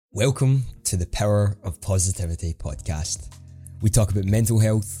Welcome to the Power of Positivity podcast. We talk about mental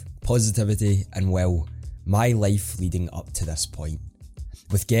health, positivity, and well, my life leading up to this point.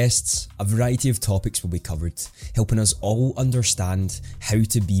 With guests, a variety of topics will be covered, helping us all understand how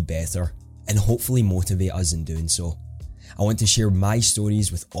to be better and hopefully motivate us in doing so. I want to share my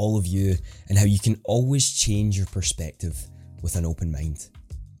stories with all of you and how you can always change your perspective with an open mind.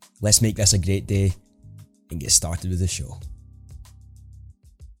 Let's make this a great day and get started with the show.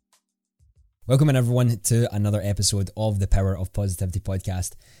 Welcome in everyone to another episode of the Power of Positivity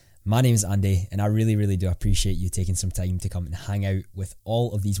podcast. My name is Andy and I really do appreciate you taking some time to come and hang out with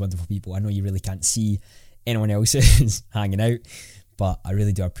all of these wonderful people. I know you really can't see anyone else is hanging out, but I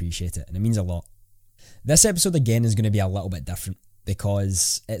really do appreciate it and it means a lot. This episode again is going to be a little bit different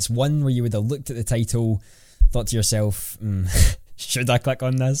because it's one where you would have looked at the title, thought to yourself, should I click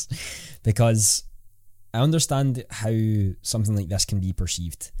on this? Because I understand how something like this can be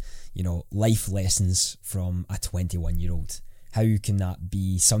perceived. You know, life lessons from a 21-year-old. How can that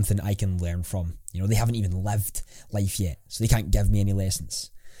be something I can learn from? You know, they haven't even lived life yet, so they can't give me any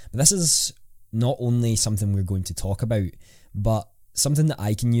lessons. But this is not only something we're going to talk about, but something that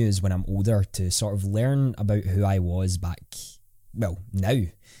I can use when I'm older to sort of learn about who I was back, well, now,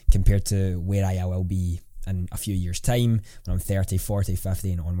 compared to where I will be in a few years' time, when I'm 30, 40,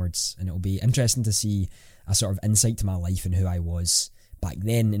 50 and onwards. And it'll be interesting to see a sort of insight to my life and who I was back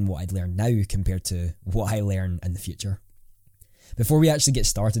then and what I'd learned now compared to what I learn in the future. Before we actually get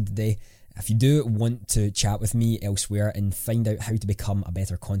started today, if you do want to chat with me elsewhere and find out how to become a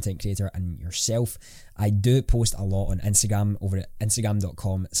better content creator and yourself, I do post a lot on Instagram over at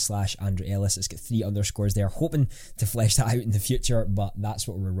instagram.com/Andrew Ellis. It's got 3 underscores there, hoping to flesh that out in the future, but that's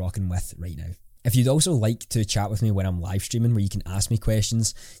what we're rocking with right now. If you'd also like to chat with me when I'm live streaming, where you can ask me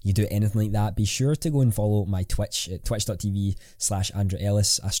questions, you do anything like that, be sure to go and follow my Twitch at twitch.tv/Andrew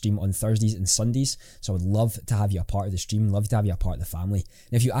Ellis. I stream on Thursdays and Sundays, so I would love to have you a part of the stream, love to have you a part of the family.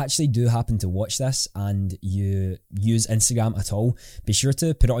 And if you actually do happen to watch this and you use Instagram at all, be sure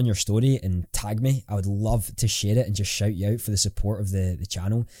to put it on your story and tag me. I would love to share it and just shout you out for the support of the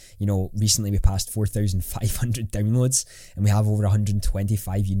channel. You know, recently we passed 4,500 downloads and we have over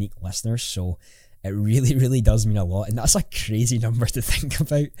 125 unique listeners, so it really does mean a lot, and that's a crazy number to think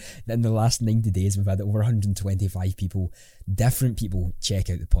about, that in the last 90 days we've had over 125 people, different people, check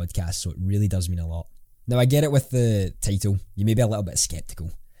out the podcast, so it really does mean a lot. Now I get it with the title, you may be a little bit sceptical,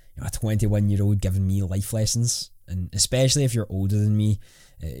 you know, a 21-year-old giving me life lessons, and especially if you're older than me,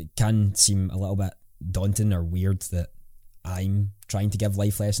 it can seem a little bit daunting or weird that I'm trying to give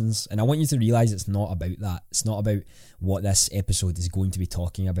life lessons, and I want you to realise it's not about that. It's not about what this episode is going to be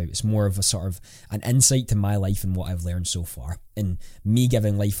talking about. It's more of a sort of an insight to my life and what I've learned so far, and me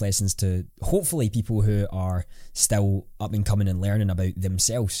giving life lessons to hopefully people who are still up and coming and learning about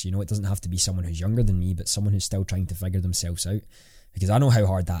themselves. You know, it doesn't have to be someone who's younger than me, but someone who's still trying to figure themselves out, because I know how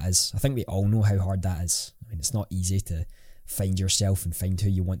hard that is. I think we all know how hard that is. I mean, it's not easy to find yourself and find who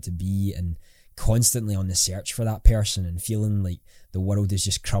you want to be, and constantly on the search for that person and feeling like the world is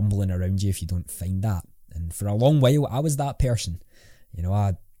just crumbling around you if you don't find that. And for a long while I was that person. You know,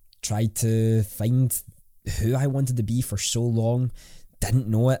 I tried to find who I wanted to be for so long, didn't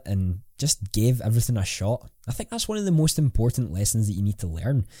know it, and just gave everything a shot. I think that's one of the most important lessons that you need to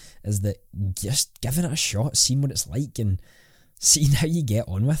learn, is that just giving it a shot, seeing what it's like and seeing how you get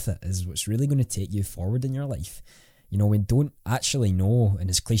on with it is what's really going to take you forward in your life. You know, we don't actually know, and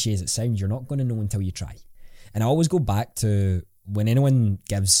as cliche as it sounds, you're not going to know until you try. And I always go back to when anyone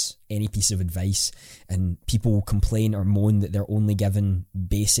gives any piece of advice and people complain or moan that they're only given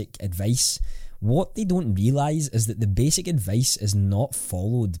basic advice, what they don't realise is that the basic advice is not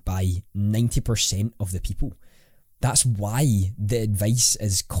followed by 90% of the people. That's why the advice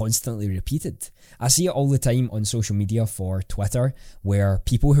is constantly repeated. I see it all the time on social media for Twitter, where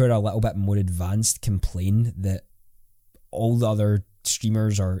people who are a little bit more advanced complain that all the other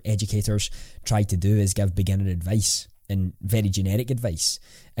streamers or educators try to do is give beginner advice and very generic advice.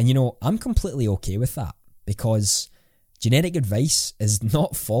 And you know, I'm completely okay with that, because generic advice is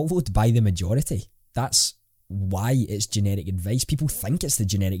not followed by the majority. That's why it's generic advice. People think it's the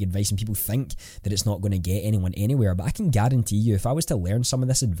generic advice and people think that it's not going to get anyone anywhere, but I can guarantee you, if I was to learn some of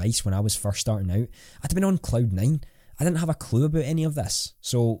this advice when I was first starting out, I'd have been on cloud 9. I didn't have a clue about any of this.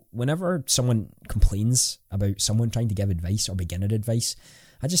 So whenever someone complains about someone trying to give advice or beginner advice,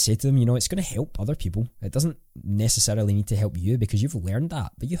 I just say to them, you know, it's going to help other people. It doesn't necessarily need to help you because you've learned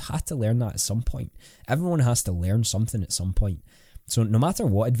that, but you had to learn that at some point. Everyone has to learn something at some point. So no matter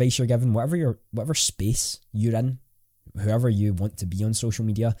what advice you're given, whatever space you're in, whoever you want to be on social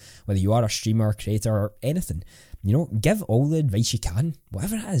media, whether you are a streamer, creator, or anything, give all the advice you can,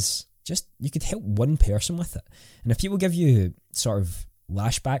 whatever it is. Just, you could help one person with it. And if people give you sort of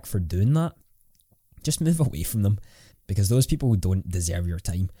lashback for doing that, just move away from them, because those people don't deserve your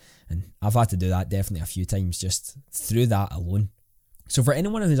time. And I've had to do that definitely a few times just through that alone. So for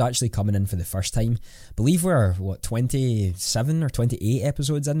anyone who's actually coming in for the first time, I believe we're, 27 or 28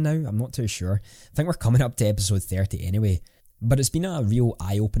 episodes in now? I'm not too sure. I think we're coming up to episode 30 anyway. But it's been a real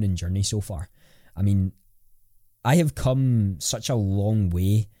eye-opening journey so far. I mean, I have come such a long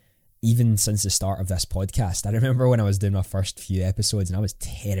way even since the start of this podcast. I remember when I was doing my first few episodes and I was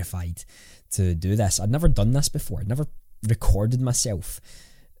terrified to do this. I'd never done this before. I'd never recorded myself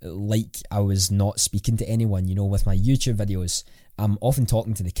like I was not speaking to anyone. With my YouTube videos, I'm often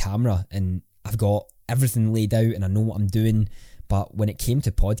talking to the camera and I've got everything laid out and I know what I'm doing. But when it came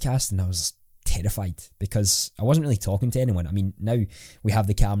to podcasting, I was terrified because I wasn't really talking to anyone. I mean, now we have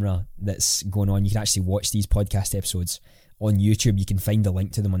the camera that's going on. You can actually watch these podcast episodes on YouTube. You can find the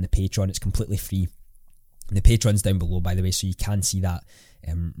link to them on the Patreon. It's completely free. The Patreon's down below, by the way, so you can see that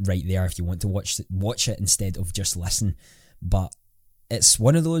right there if you want to watch it instead of just listen. But it's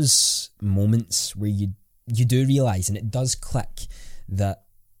one of those moments where you do realise, and it does click, that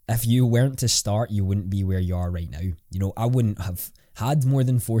if you weren't to start, you wouldn't be where you are right now. I wouldn't have had more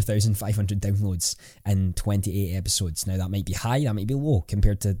than 4,500 downloads in 28 episodes. Now, that might be high, that might be low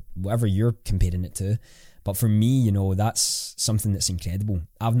compared to whatever you're comparing it to. But for me, that's something that's incredible.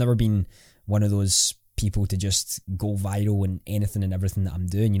 I've never been one of those people to just go viral in anything and everything that I'm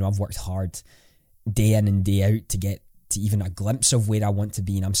doing. I've worked hard day in and day out to get to even a glimpse of where I want to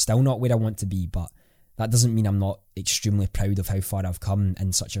be, and I'm still not where I want to be, but that doesn't mean I'm not extremely proud of how far I've come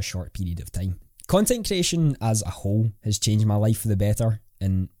in such a short period of time. Content creation as a whole has changed my life for the better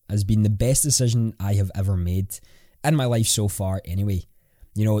and has been the best decision I have ever made in my life so far anyway.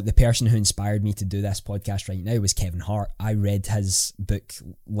 The person who inspired me to do this podcast right now was Kevin Hart. I read his book,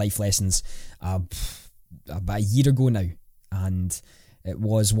 Life Lessons, about a year ago now, and it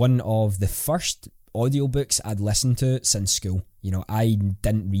was one of the first audiobooks I'd listened to since school. I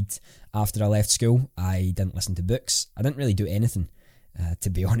didn't read after I left school. I didn't listen to books. I didn't really do anything, to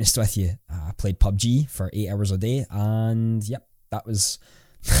be honest with you. I played PUBG for 8 hours a day, and yep, that was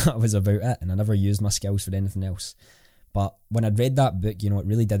about it, and I never used my skills for anything else. But when I'd read that book, it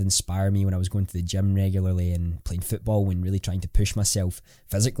really did inspire me when I was going to the gym regularly and playing football and really trying to push myself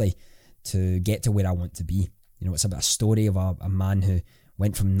physically to get to where I want to be. It's about a story of a man who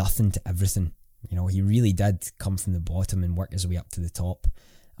went from nothing to everything. He really did come from the bottom and work his way up to the top.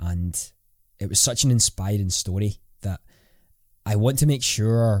 And it was such an inspiring story that I want to make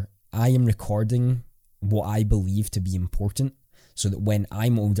sure I am recording what I believe to be important, so that when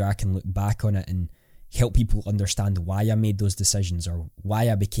I'm older, I can look back on it and help people understand why I made those decisions or why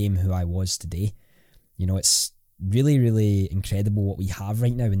I became who I was today. It's really, really incredible what we have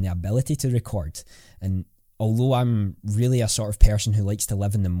right now in the ability to record. And although I'm really a sort of person who likes to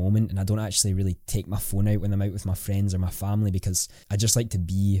live in the moment, and I don't actually really take my phone out when I'm out with my friends or my family, because I just like to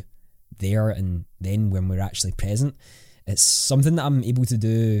be there and then when we're actually present, it's something that I'm able to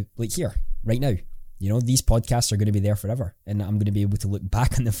do like here, right now. These podcasts are going to be there forever, and I'm going to be able to look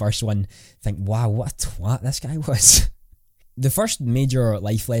back on the first one, think, wow, what a twat this guy was. The first major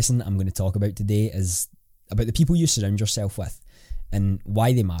life lesson I'm going to talk about today is about the people you surround yourself with and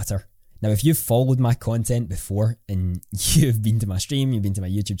why they matter. Now, if you've followed my content before and you've been to my stream, you've been to my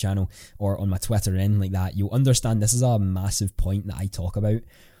YouTube channel or on my Twitter or anything like that, you'll understand this is a massive point that I talk about.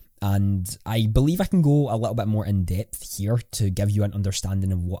 And I believe I can go a little bit more in depth here to give you an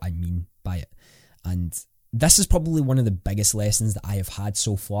understanding of what I mean by it. And this is probably one of the biggest lessons that I have had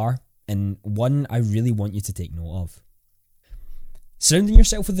so far, and one I really want you to take note of. Surrounding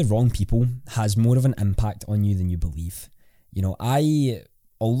yourself with the wrong people has more of an impact on you than you believe.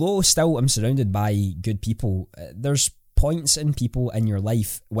 Although still I'm surrounded by good people, there's points in people in your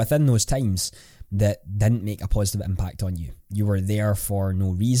life within those times that didn't make a positive impact on you. You were there for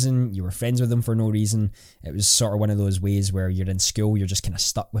no reason. You were friends with them for no reason. It was sort of one of those ways where you're in school, you're just kind of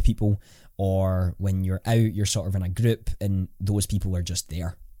stuck with people, or when you're out, you're sort of in a group and those people are just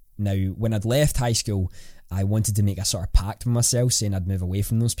there. Now, when I'd left high school, I wanted to make a sort of pact with myself saying I'd move away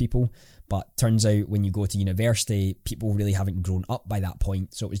from those people, but turns out when you go to university, people really haven't grown up by that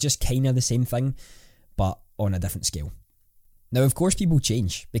point, so it was just kind of the same thing, but on a different scale. Now, of course, people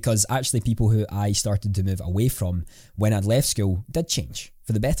change, because actually people who I started to move away from when I'd left school did change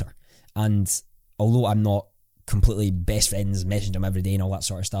for the better. And although I'm not completely best friends, message them every day and all that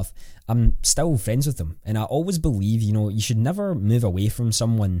sort of stuff, I'm still friends with them. And I always believe, you should never move away from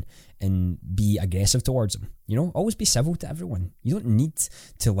someone and be aggressive towards them. Always be civil to everyone. You don't need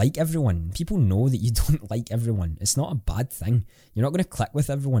to like everyone. People know that you don't like everyone. It's not a bad thing. You're not going to click with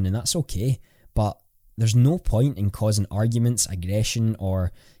everyone, and that's okay. But there's no point in causing arguments, aggression,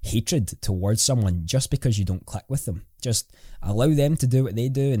 or hatred towards someone just because you don't click with them. Just allow them to do what they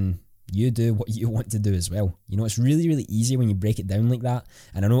do, and you do what you want to do as well. It's really, really easy when you break it down like that.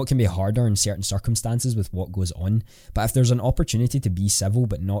 And I know it can be harder in certain circumstances with what goes on. But if there's an opportunity to be civil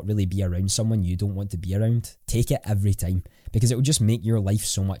but not really be around someone you don't want to be around, take it every time, because it will just make your life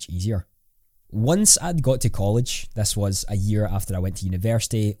so much easier. Once I'd got to college, this was a year after I went to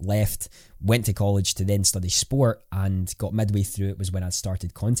university, left, went to college to then study sport, and got midway through it was when I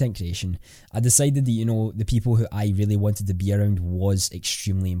started content creation. I decided that, the people who I really wanted to be around was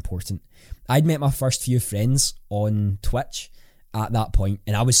extremely important. I'd met my first few friends on Twitch at that point,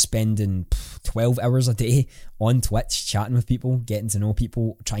 and I was spending 12 hours a day on Twitch chatting with people, getting to know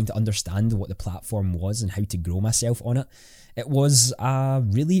people, trying to understand what the platform was and how to grow myself on it. It was a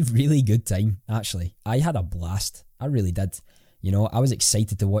really, really good time, actually. I had a blast. I really did. I was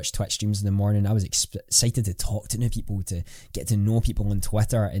excited to watch Twitch streams in the morning. I was excited to talk to new people, to get to know people on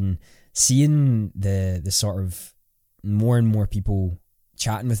Twitter, and seeing the sort of more and more people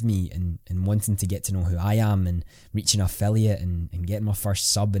chatting with me and wanting to get to know who I am and reaching affiliate and getting my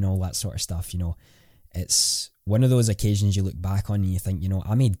first sub and all that sort of stuff. It's one of those occasions you look back on and you think,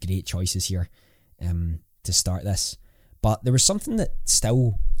 I made great choices here to start this. But there was something that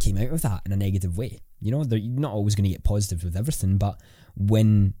still came out of that in a negative way. You're not always going to get positive with everything, but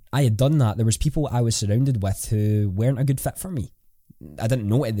when I had done that, there was people I was surrounded with who weren't a good fit for me. I didn't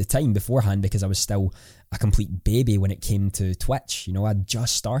know it at the time beforehand because I was still a complete baby when it came to Twitch. I'd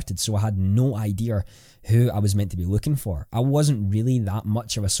just started, so I had no idea who I was meant to be looking for. I wasn't really that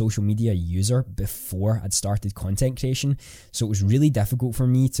much of a social media user before I'd started content creation, so it was really difficult for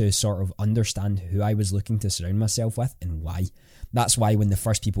me to sort of understand who I was looking to surround myself with and why. That's why when the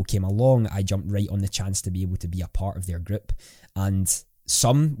first people came along, I jumped right on the chance to be able to be a part of their group. And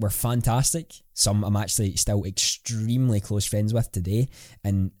some were fantastic. Some I'm actually still extremely close friends with today.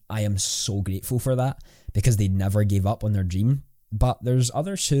 And I am so grateful for that because they never gave up on their dream. But there's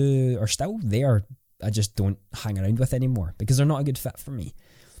others who are still there. I just don't hang around with anymore because they're not a good fit for me.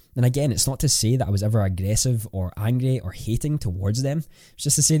 And again, it's not to say that I was ever aggressive or angry or hating towards them. It's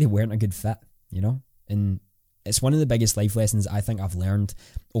just to say they weren't a good fit, And it's one of the biggest life lessons I think I've learned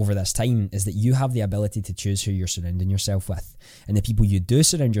over this time is that you have the ability to choose who you're surrounding yourself with. And the people you do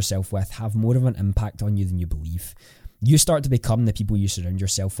surround yourself with have more of an impact on you than you believe. You start to become the people you surround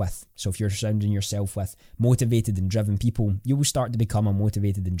yourself with. So if you're surrounding yourself with motivated and driven people, you will start to become a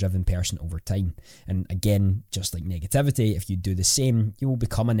motivated and driven person over time. And again, just like negativity, if you do the same, you will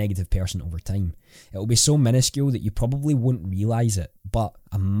become a negative person over time. It will be so minuscule that you probably won't realise it, but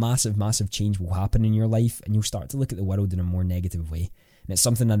a massive, massive change will happen in your life and you'll start to look at the world in a more negative way. And it's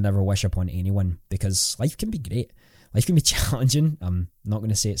something I'd never wish upon anyone because life can be great. Life can be challenging. I'm not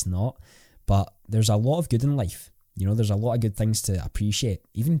going to say it's not, but there's a lot of good in life. There's a lot of good things to appreciate.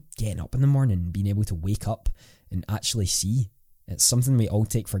 Even getting up in the morning and being able to wake up and actually see. It's something we all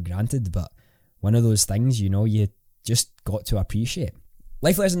take for granted, but one of those things, you just got to appreciate.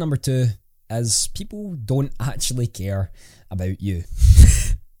 Life lesson number 2 is people don't actually care about you.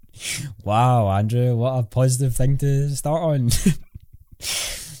 Wow, Andrew, what a positive thing to start on.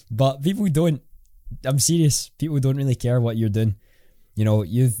 But people don't. I'm serious. People don't really care what you're doing.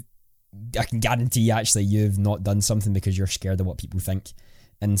 I can guarantee actually you've not done something because you're scared of what people think.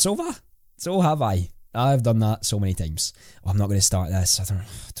 And so have I. I've done that so many times. I'm not going to start this. I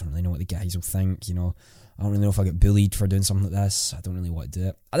don't really know what the guys will think. I don't really know if I get bullied for doing something like this. I don't really want to do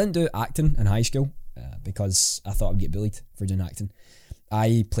it. I didn't do acting in high school because I thought I'd get bullied for doing acting.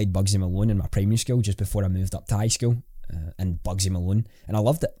 I played Bugsy Malone in my primary school just before I moved up to high school in Bugsy Malone, and I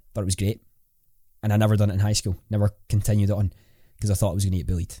loved it. Thought it was great. And I never done it in high school. Never continued it on because I thought I was going to get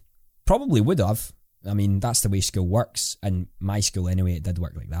bullied. Probably would have. I mean, that's the way school works. And my school anyway, it did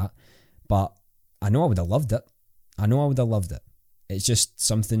work like that. But I know I would have loved it. It's just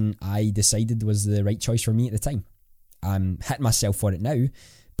something I decided was the right choice for me at the time. I'm hitting myself for it now,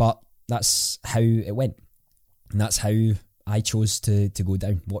 but that's how it went. And that's how I chose to go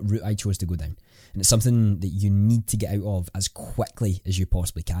down, what route I chose to go down. And it's something that you need to get out of as quickly as you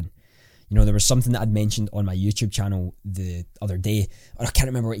possibly can. There was something that I'd mentioned on my YouTube channel the other day, or I can't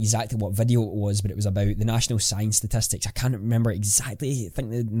remember exactly what video it was, but it was about the National Science Statistics. I can't remember exactly. I think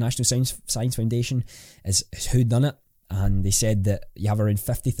the National Science Foundation is who done it, and they said that you have around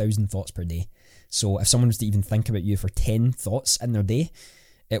 50,000 thoughts per day. So if someone was to even think about you for 10 thoughts in their day,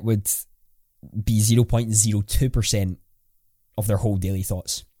 it would be 0.02% of their whole daily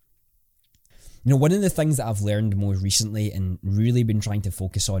thoughts. One of the things that I've learned more recently and really been trying to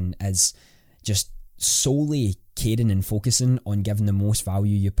focus on is just solely caring and focusing on giving the most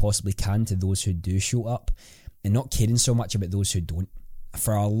value you possibly can to those who do show up, and not caring so much about those who don't.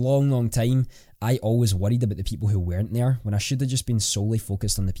 For a long time, I always worried about the people who weren't there when I should have just been solely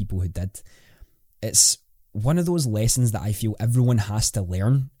focused on the people who did. It's one of those lessons that I feel everyone has to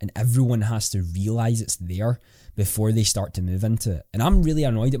learn and everyone has to realise it's there before they start to move into it. And I'm really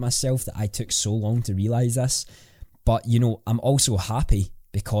annoyed at myself that I took so long to realise this. But, I'm also happy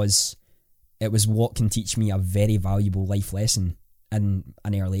because it was what can teach me a very valuable life lesson in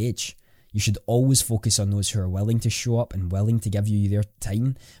an early age. You should always focus on those who are willing to show up and willing to give you their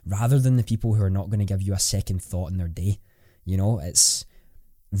time rather than the people who are not going to give you a second thought in their day. It's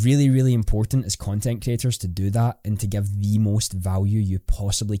really, really important as content creators to do that and to give the most value you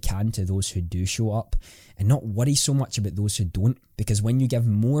possibly can to those who do show up and not worry so much about those who don't, because when you give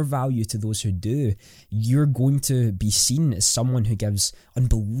more value to those who do, you're going to be seen as someone who gives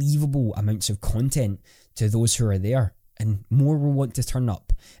unbelievable amounts of content to those who are there, and more will want to turn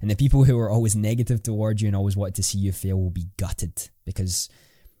up, and the people who are always negative towards you and always want to see you fail will be gutted because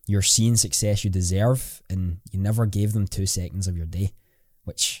you're seeing success you deserve and you never gave them 2 seconds of your day,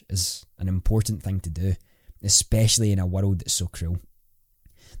 which is an important thing to do, especially in a world that's so cruel.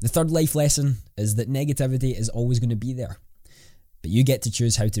 The third life lesson is that negativity is always going to be there, but you get to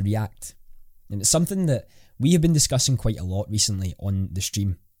choose how to react. And it's something that we have been discussing quite a lot recently on the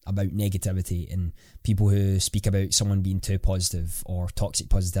stream about negativity and people who speak about someone being too positive or toxic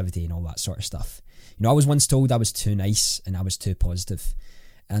positivity and all that sort of stuff. I was once told I was too nice and I was too positive.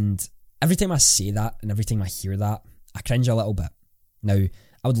 And every time I say that and every time I hear that, I cringe a little bit. Now,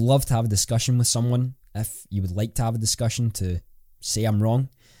 I would love to have a discussion with someone. If you would like to have a discussion, to say I'm wrong,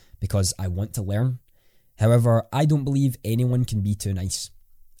 because I want to learn. However, I don't believe anyone can be too nice.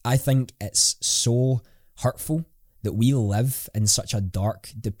 I think it's so hurtful that we live in such a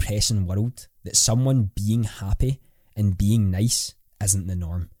dark, depressing world that someone being happy and being nice isn't the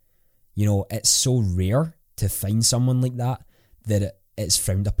norm. It's so rare to find someone like that it's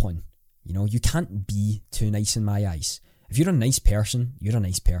frowned upon. You can't be too nice in my eyes. If you're a nice person, you're a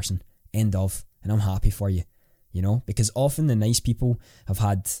nice person. End of. And I'm happy for you. Because often the nice people have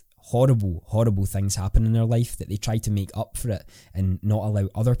had horrible, horrible things happen in their life that they try to make up for it and not allow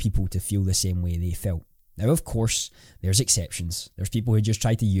other people to feel the same way they felt. Now, of course, there's exceptions. There's people who just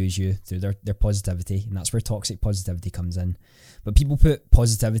try to use you through their positivity, and that's where toxic positivity comes in. But people put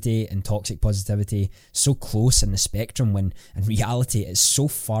positivity and toxic positivity so close in the spectrum when in reality it's so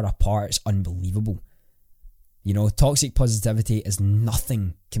far apart, it's unbelievable. Toxic positivity is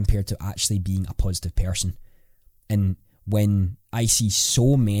nothing compared to actually being a positive person. And when I see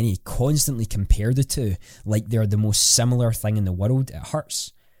so many constantly compare the two like they're the most similar thing in the world, it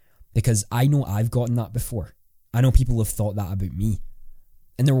hurts. Because I know I've gotten that before. I know people have thought that about me.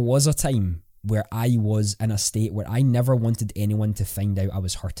 And there was a time where I was in a state where I never wanted anyone to find out I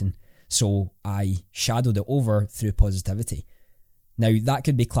was hurting. So I shadowed it over through positivity. Now, that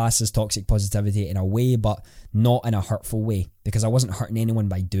could be classed as toxic positivity in a way, but not in a hurtful way, because I wasn't hurting anyone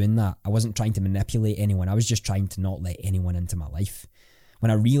by doing that. I wasn't trying to manipulate anyone. I was just trying to not let anyone into my life. When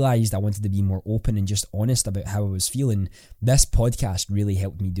I realised I wanted to be more open and just honest about how I was feeling, this podcast really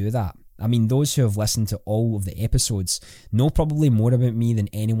helped me do that. I mean, those who have listened to all of the episodes know probably more about me than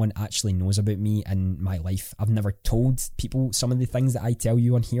anyone actually knows about me in my life. I've never told people some of the things that I tell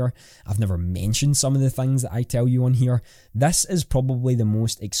you on here. I've never mentioned some of the things that I tell you on here. This is probably the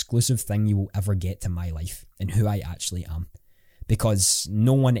most exclusive thing you will ever get to my life and who I actually am. Because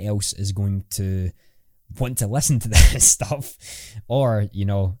no one else is going to want to listen to this stuff, or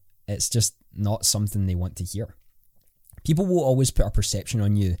it's just not something they want to hear. People will always put a perception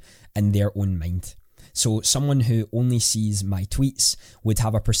on you in their own mind. So someone who only sees my tweets would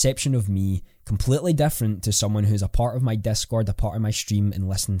have a perception of me completely different to someone who's a part of my Discord, a part of my stream, and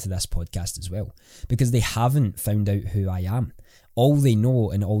listening to this podcast as well, because they haven't found out who I am. All they know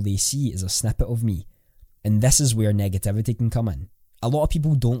and all they see is a snippet of me, and this is where negativity can come in. A lot of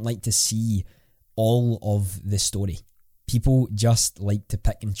people don't like to see all of the story. People just like to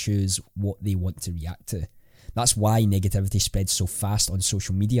pick and choose what they want to react to. That's why negativity spreads so fast on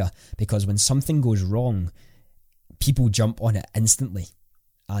social media, because when something goes wrong, people jump on it instantly.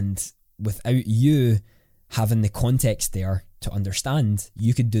 And without you having the context there to understand,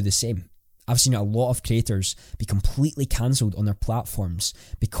 you could do the same. I've seen a lot of creators be completely cancelled on their platforms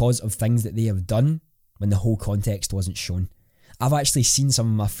because of things that they have done when the whole context wasn't shown. I've actually seen some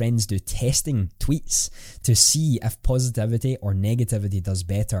of my friends do testing tweets to see if positivity or negativity does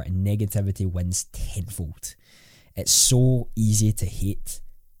better, and negativity wins tenfold. It's so easy to hate,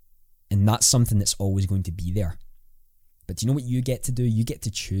 and that's something that's always going to be there. But do you know what you get to do? You get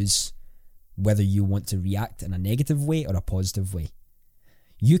to choose whether you want to react in a negative way or a positive way.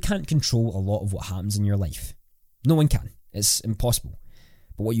 You can't control a lot of what happens in your life. No one can. It's impossible.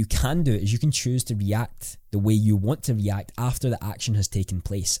 But what you can do is you can choose to react the way you want to react after the action has taken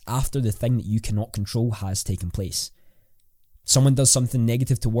place, after the thing that you cannot control has taken place. Someone does something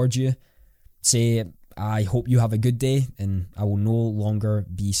negative towards you, say, I hope you have a good day, and I will no longer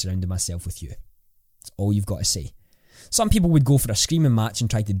be surrounding myself with you. That's all you've got to say. Some people would go for a screaming match and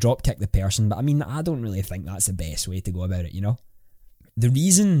try to drop kick the person, but I mean, I don't really think that's the best way to go about it, you know? The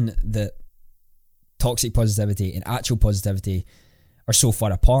reason that toxic positivity and actual positivity are so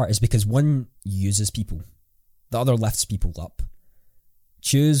far apart is because one uses people, the other lifts people up.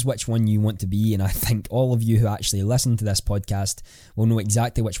 Choose which one you want to be, and I think all of you who actually listen to this podcast will know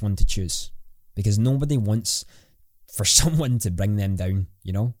exactly which one to choose, because nobody wants for someone to bring them down,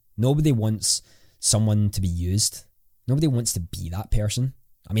 you know? Nobody wants someone to be used. Nobody wants to be that person.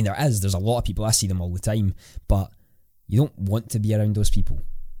 I mean, there's a lot of people, I see them all the time, but you don't want to be around those people.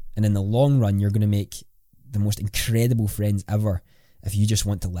 And in the long run, you're going to make the most incredible friends ever if you just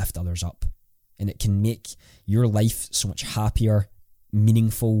want to lift others up. And it can make your life so much happier,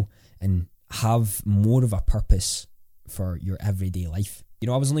 meaningful, and have more of a purpose for your everyday life. You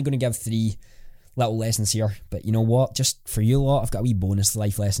know, I was only going to give 3 little lessons here, but you know what? Just for you lot, I've got a wee bonus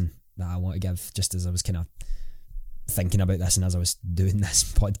life lesson that I want to give just as I was kind of thinking about this and as I was doing this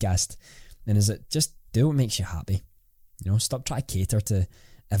podcast. And is it just do what makes you happy. You know, stop trying to cater to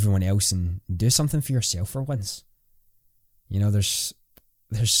everyone else and do something for yourself for once. You know, there's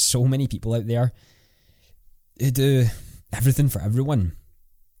so many people out there who do everything for everyone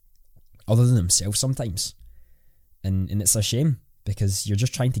other than themselves sometimes. And it's a shame because you're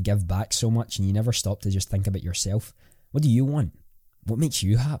just trying to give back so much and you never stop to just think about yourself. What do you want? What makes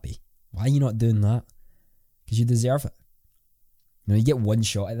you happy? Why are you not doing that? Because you deserve it. You know, you get one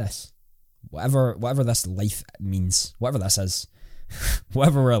shot at this. Whatever this life means, whatever this is,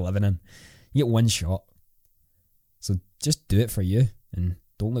 whatever we're living in, you get one shot. So just do it for you and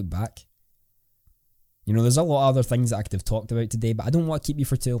don't look back. You know, there's a lot of other things that I could have talked about today, but I don't want to keep you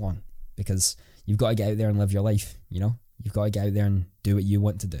for too long because you've got to get out there and live your life, you know? You've got to get out there and do what you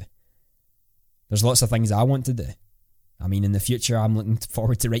want to do. There's lots of things I want to do. I mean, in the future, I'm looking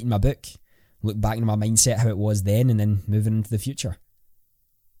forward to writing my book, look back in my mindset, how it was then, and then moving into the future.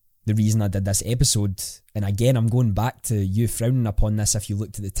 The reason I did this episode, and again, I'm going back to you frowning upon this if you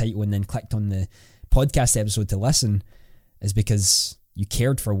looked at the title and then clicked on the podcast episode to listen, is because you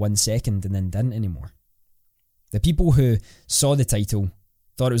cared for 1 second and then didn't anymore. The people who saw the title,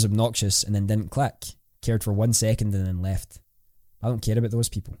 thought it was obnoxious and then didn't click, cared for 1 second and then left. I don't care about those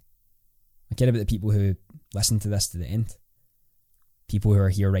people. I care about the people who listen to this to the end. People who are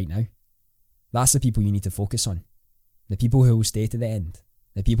here right now. That's the people you need to focus on. The people who will stay to the end.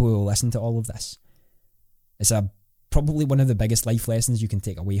 The people who will listen to all of this. It's probably one of the biggest life lessons you can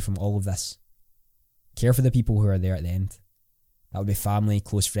take away from all of this. Care for the people who are there at the end. That would be family,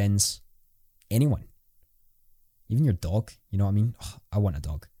 close friends, anyone. Even your dog, you know what I mean? Oh, I want a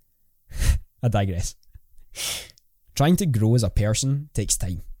dog. I digress. Trying to grow as a person takes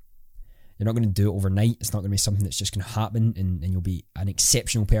time. You're not going to do it overnight. It's not going to be something that's just going to happen and you'll be an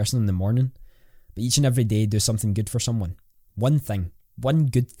exceptional person in the morning. But each and every day, do something good for someone. One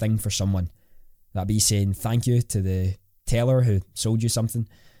good thing for someone. That'd be saying thank you to the teller who sold you something.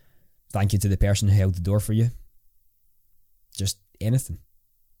 Thank you to the person who held the door for you. Just anything.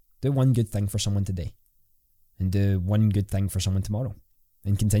 Do one good thing for someone today. And do one good thing for someone tomorrow.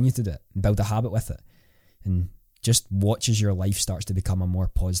 And continue to do it. And build a habit with it. And just watch as your life starts to become a more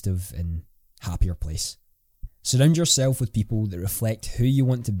positive and happier place. Surround yourself with people that reflect who you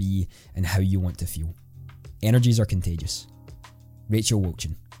want to be and how you want to feel. Energies are contagious. Rachel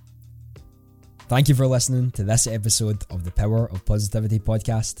Wilchin. Thank you for listening to this episode of the Power of Positivity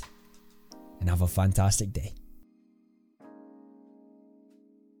podcast, and have a fantastic day.